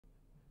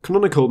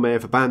Canonical may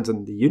have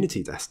abandoned the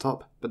Unity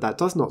desktop, but that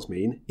does not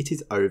mean it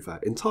is over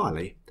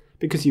entirely,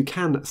 because you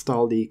can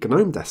style the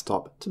GNOME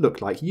desktop to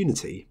look like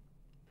Unity.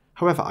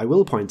 However, I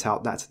will point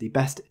out that the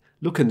best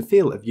look and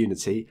feel of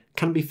Unity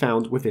can be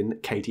found within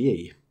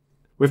KDE,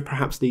 with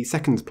perhaps the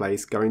second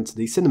place going to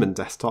the Cinnamon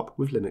desktop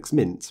with Linux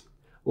Mint.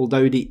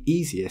 Although the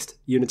easiest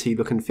Unity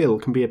look and feel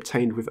can be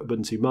obtained with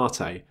Ubuntu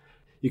MATE,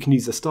 you can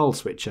use the style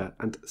switcher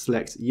and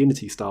select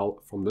Unity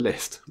style from the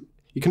list.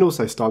 You can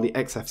also style the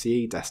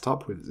XFCE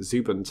desktop with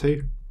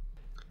Xubuntu,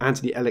 and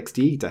the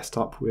LXDE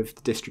desktop with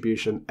the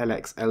distribution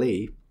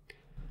LXLE.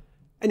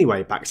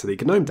 Anyway, back to the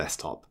GNOME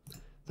desktop.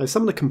 So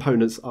some of the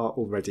components are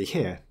already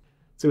here.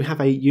 So we have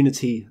a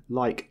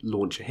Unity-like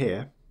launcher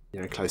here,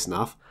 close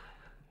enough,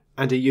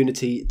 and a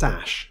Unity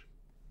Dash.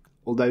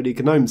 Although the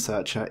GNOME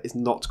searcher is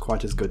not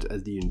quite as good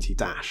as the Unity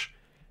Dash.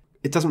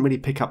 It doesn't really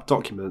pick up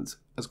documents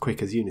as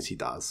quick as Unity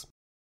does.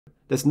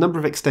 There's a number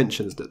of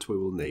extensions that we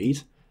will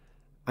need,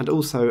 and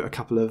also a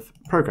couple of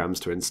programs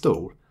to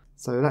install.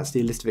 So that's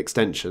the list of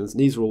extensions, and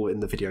these are all in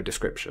the video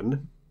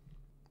description.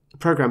 The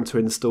program to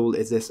install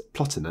is this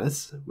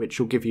Plotinus, which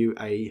will give you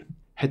a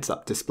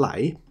heads-up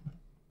display,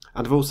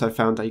 and I've also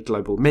found a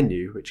global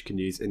menu which you can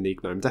use in the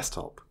GNOME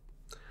desktop.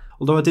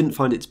 Although I didn't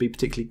find it to be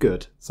particularly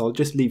good, so I'll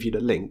just leave you the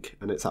link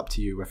and it's up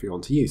to you whether you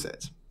want to use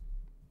it.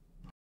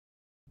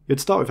 You'd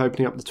start with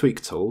opening up the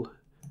tweak tool,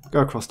 go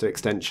across to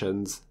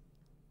extensions,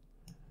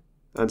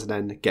 and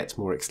then get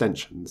more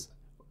extensions.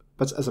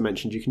 But as I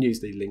mentioned, you can use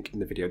the link in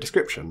the video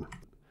description.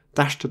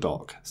 Dash to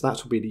dock, so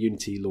that will be the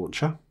Unity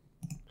launcher.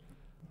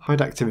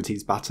 Hide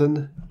activities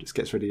button, just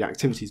gets rid of the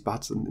activities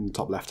button in the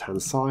top left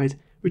hand side.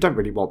 We don't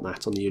really want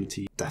that on the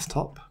Unity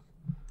desktop.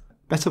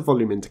 Better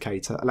volume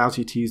indicator allows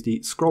you to use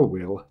the scroll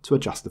wheel to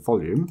adjust the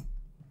volume.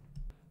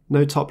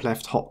 No top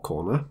left hot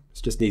corner,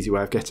 it's just an easy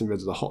way of getting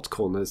rid of the hot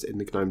corners in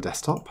the GNOME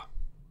desktop.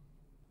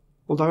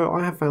 Although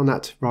I have found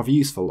that rather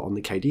useful on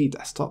the KDE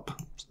desktop,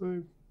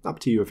 so up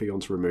to you if you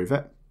want to remove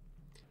it.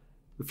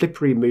 The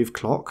flippery move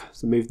clock,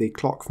 so move the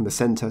clock from the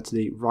centre to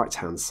the right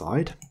hand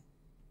side.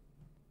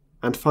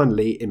 And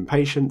finally,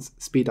 impatience,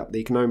 speed up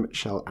the GNOME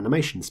shell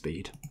animation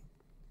speed.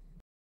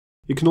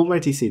 You can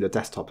already see the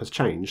desktop has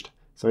changed,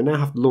 so I now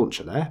have the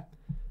launcher there,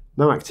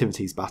 no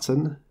activities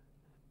button,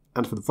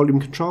 and for the volume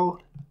control,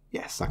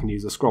 yes, I can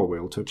use the scroll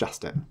wheel to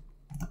adjust it.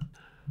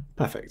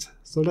 Perfect,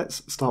 so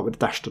let's start with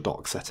dash to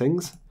dock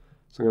settings.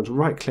 So I'm going to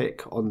right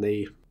click on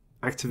the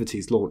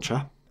activities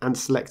launcher and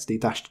select the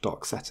dash to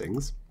dock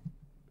settings.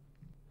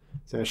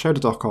 So show the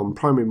dock on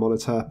primary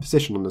monitor,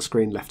 position on the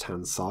screen left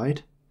hand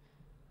side.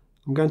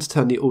 I'm going to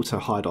turn the auto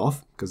hide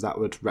off because that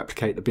would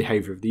replicate the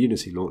behaviour of the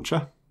Unity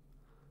launcher.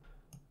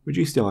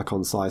 Reduce the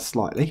icon size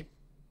slightly.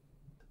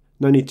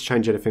 No need to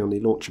change anything on the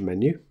launcher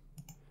menu.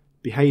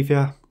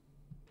 Behaviour.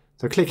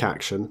 So click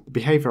action. The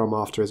behaviour I'm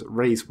after is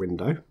raise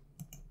window.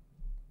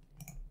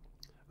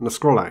 And the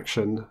scroll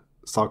action,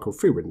 cycle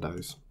through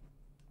windows.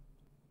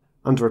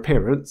 Under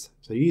appearance,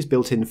 so use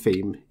built-in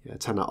theme,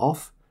 turn that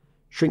off.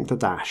 Shrink the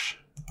dash,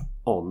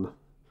 on.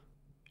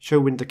 Show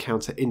window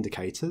counter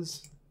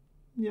indicators.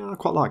 Yeah, I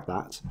quite like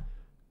that.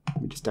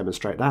 Let me just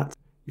demonstrate that.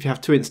 If you have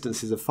two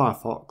instances of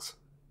Firefox,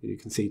 you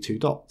can see two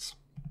dots.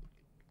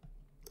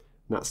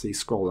 And that's the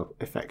scroll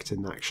effect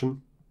in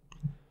action.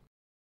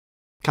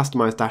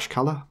 Customize dash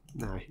colour.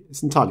 Now,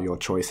 it's entirely your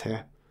choice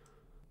here.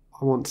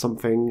 I want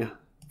something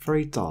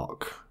very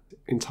dark,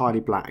 entirely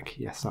black.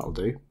 Yes, that'll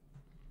do.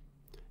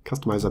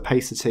 Customize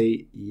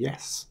opacity.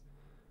 Yes.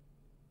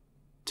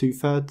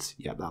 2/3.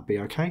 Yeah, that'll be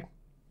okay.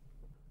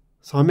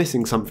 So I'm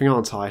missing something,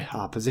 aren't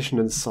I? Position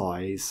and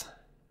size.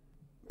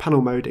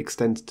 Panel mode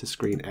extend to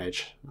screen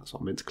edge. That's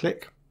what I'm meant to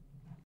click.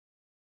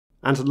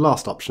 And the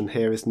last option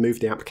here is to move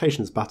the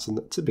applications button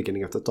to the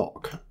beginning of the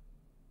dock.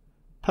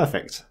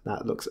 Perfect.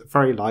 That looks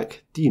very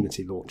like the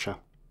Unity launcher.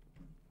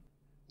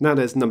 Now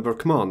there's a number of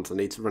commands I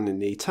need to run in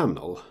the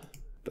terminal.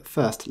 But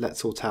first let's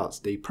sort out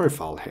the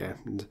profile here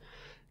and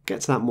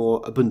get to that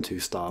more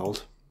Ubuntu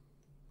styled.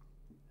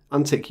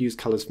 Untick use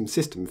colours from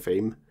system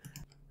theme.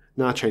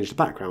 Now change the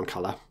background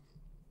colour.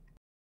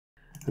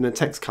 And the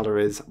text colour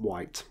is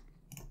white.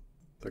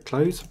 So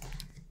close.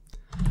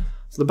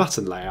 So the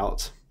button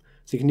layout.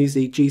 So you can use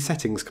the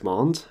gsettings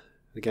command.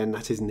 Again,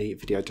 that is in the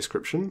video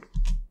description.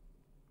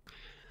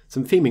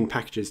 Some theming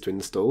packages to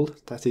install.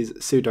 That is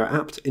sudo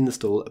apt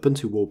install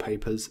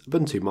ubuntu-wallpapers,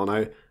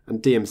 ubuntu-mono,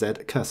 and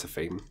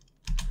dmz-cursor-theme.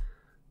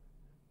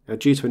 Now,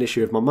 due to an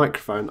issue with my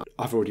microphone,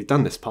 I've already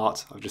done this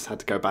part. I've just had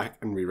to go back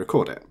and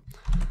re-record it.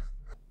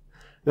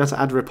 Now to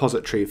add a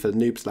repository for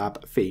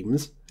noobslab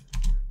themes.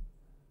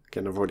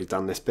 Again, I've already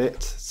done this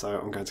bit, so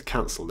I'm going to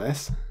cancel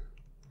this.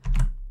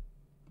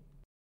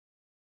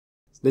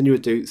 Then you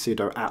would do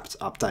sudo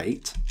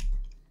apt-update.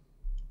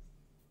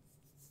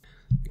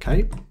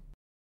 Okay.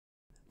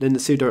 Then the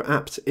sudo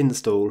apt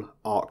install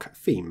arc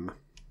theme.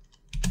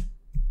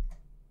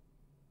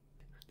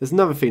 There's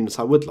another theme that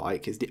I would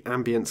like, is the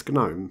ambience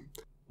GNOME.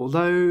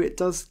 Although it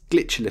does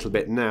glitch a little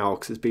bit now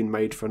because it's been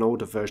made for an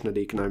older version of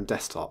the GNOME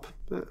desktop.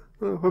 But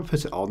we'll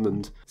put it on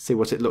and see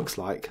what it looks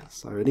like.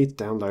 So I need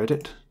to download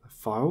it.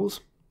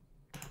 Files.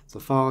 So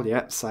file,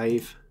 yep,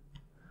 save.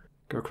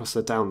 Go across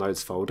the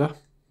downloads folder.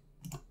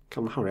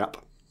 Come on, hurry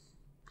up.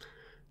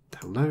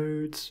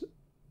 Downloads.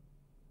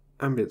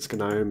 Ambience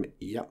GNOME,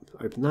 yep,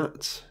 open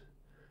that.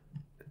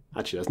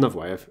 Actually, there's another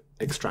way of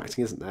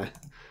extracting, isn't there?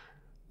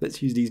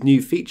 Let's use these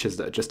new features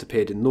that have just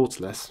appeared in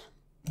Nautilus.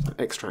 So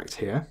extract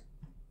here.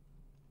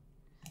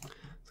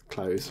 So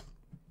close.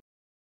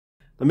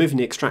 Now moving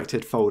the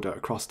extracted folder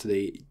across to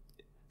the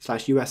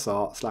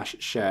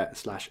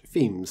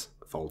 /usr/share/themes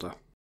folder.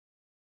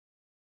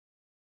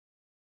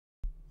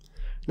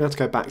 Now to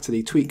go back to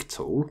the tweak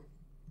tool.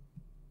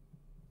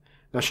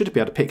 Now I should be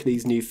able to pick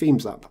these new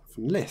themes up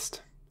from the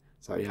list.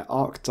 So yeah,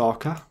 Arc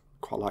Darker,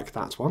 quite like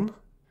that one.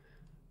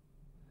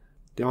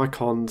 The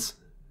icons,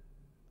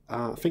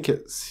 I think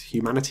it's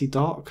Humanity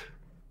Dark.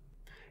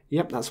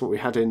 Yep, that's what we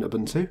had in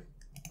Ubuntu.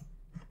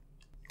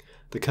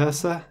 The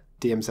cursor,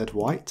 DMZ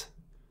White.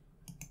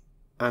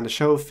 And the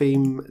shell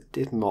theme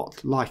did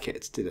not like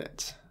it, did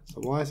it?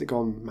 So why has it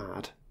gone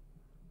mad?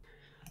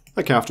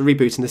 Okay, after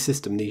rebooting the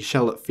system, the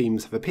shell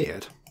themes have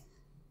appeared.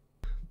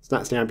 So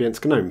that's the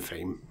Ambience GNOME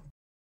theme.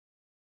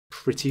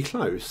 Pretty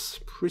close,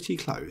 pretty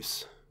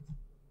close.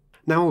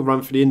 Now we'll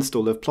run for the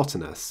install of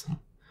Plotinus.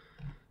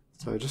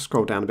 So just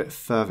scroll down a bit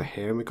further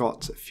here and we've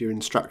got a few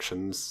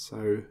instructions.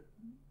 So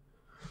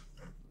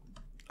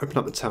open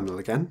up the terminal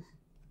again.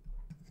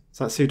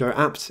 So that's sudo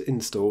apt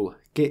install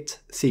git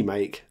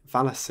cmake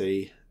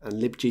valc and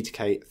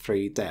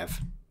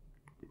libgtk3dev.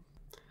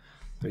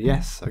 So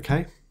yes,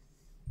 okay.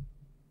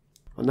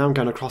 And now I'm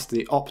going across to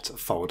the opt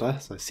folder,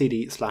 so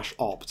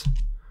cd/opt.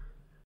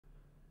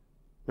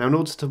 Now in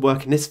order to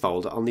work in this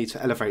folder, I'll need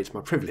to elevate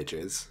my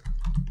privileges.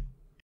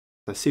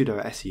 So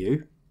sudo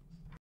su.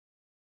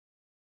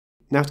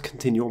 Now to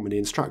continue on with the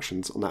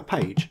instructions on that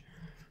page.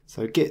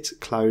 So git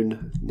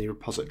clone the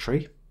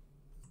repository,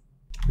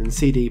 and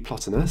cd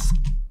plotinus,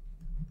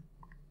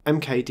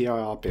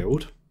 mkdir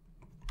build,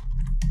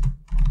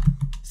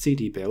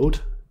 cd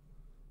build,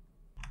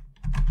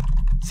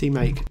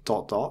 cmake ...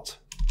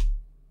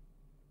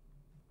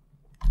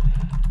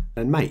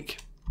 and make.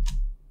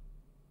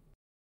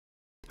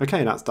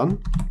 Okay, that's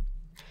done.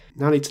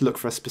 Now I need to look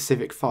for a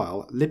specific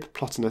file,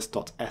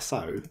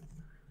 libplotinus.so.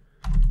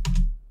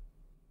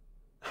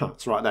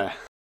 It's right there.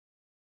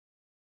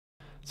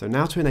 So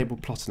now to enable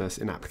Plotinus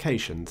in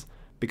applications.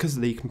 Because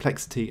of the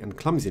complexity and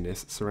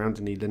clumsiness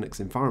surrounding the Linux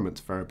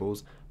environment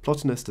variables,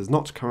 Plotinus does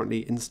not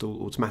currently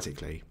install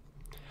automatically.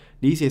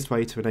 The easiest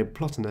way to enable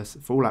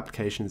Plotinus for all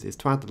applications is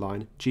to add the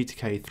line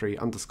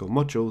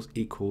gtk3_modules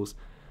equals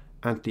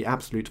and the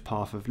absolute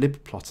path of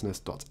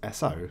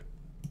libplotinus.so.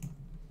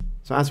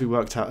 So as we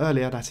worked out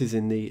earlier, that is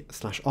in the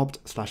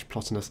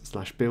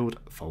 /opt/plotinus/build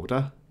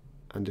folder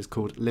and is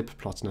called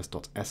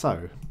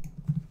libplotinus.so.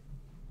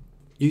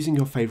 Using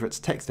your favourite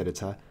text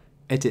editor,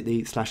 edit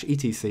the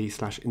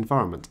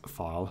 /etc/environment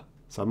file.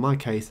 So in my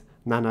case,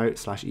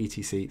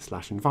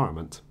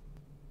 nano/etc/environment.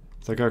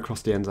 So go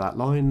across the end of that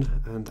line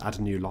and add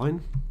a new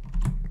line.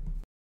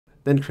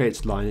 Then create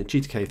the line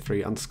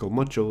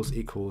gtk3_modules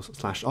equals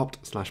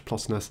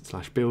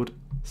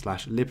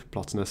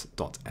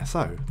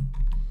 /opt/plotinus/build/libplotinus.so.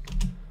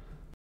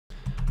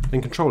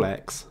 Then Control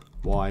X,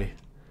 Y,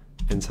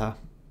 enter.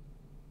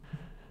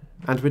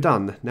 And we're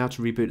done. Now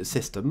to reboot the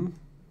system.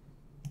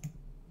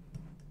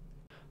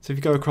 So if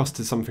you go across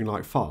to something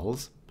like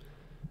Files,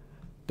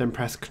 then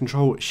press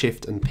Control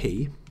Shift and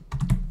P.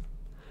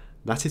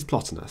 That is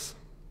Plotinus.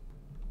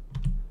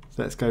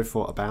 So let's go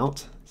for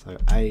About. So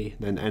A,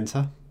 then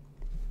Enter.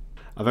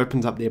 I've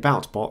opened up the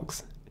About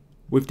box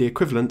with the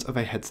equivalent of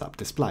a heads-up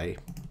display.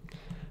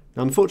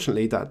 Now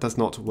unfortunately that does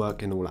not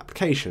work in all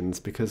applications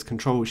because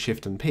Control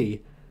Shift and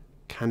P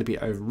can be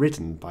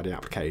overridden by the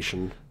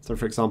application. So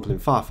for example in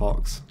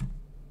Firefox,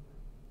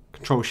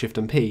 Control Shift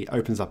and P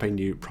opens up a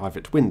new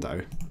private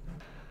window.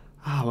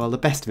 Well, the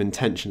best of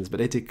intentions, but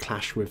they did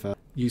clash with a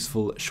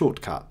useful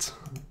shortcut.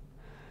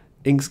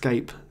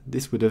 Inkscape,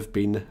 this would have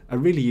been a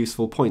really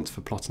useful point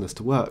for Plotinus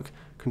to work.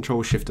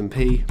 Control Shift and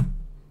P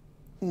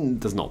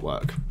does not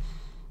work.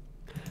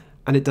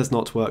 And it does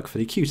not work for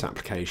the Qt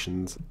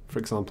applications. For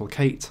example,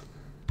 Kate,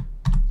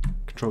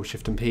 Control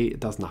Shift and P, it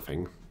does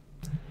nothing.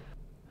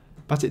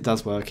 But it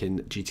does work in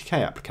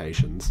GTK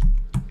applications.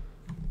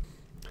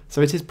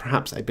 So it is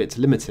perhaps a bit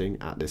limiting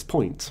at this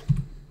point.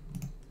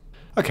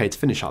 Okay, to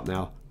finish up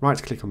now,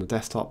 right click on the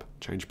desktop,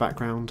 change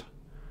background.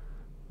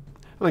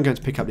 And I'm going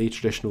to pick up the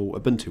traditional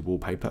Ubuntu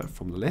wallpaper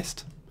from the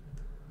list.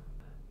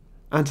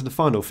 And the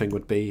final thing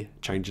would be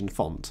changing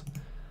font.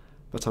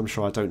 But I'm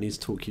sure I don't need to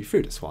talk you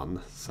through this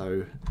one,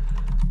 so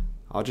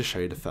I'll just show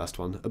you the first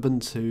one.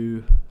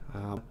 Ubuntu,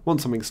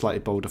 want something slightly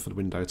bolder for the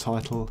window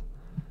title.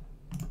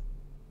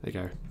 There you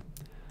go.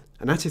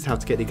 And that is how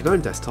to get the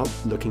GNOME desktop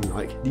looking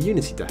like the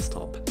Unity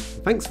desktop.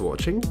 Thanks for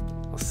watching,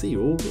 I'll see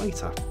you all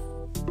later.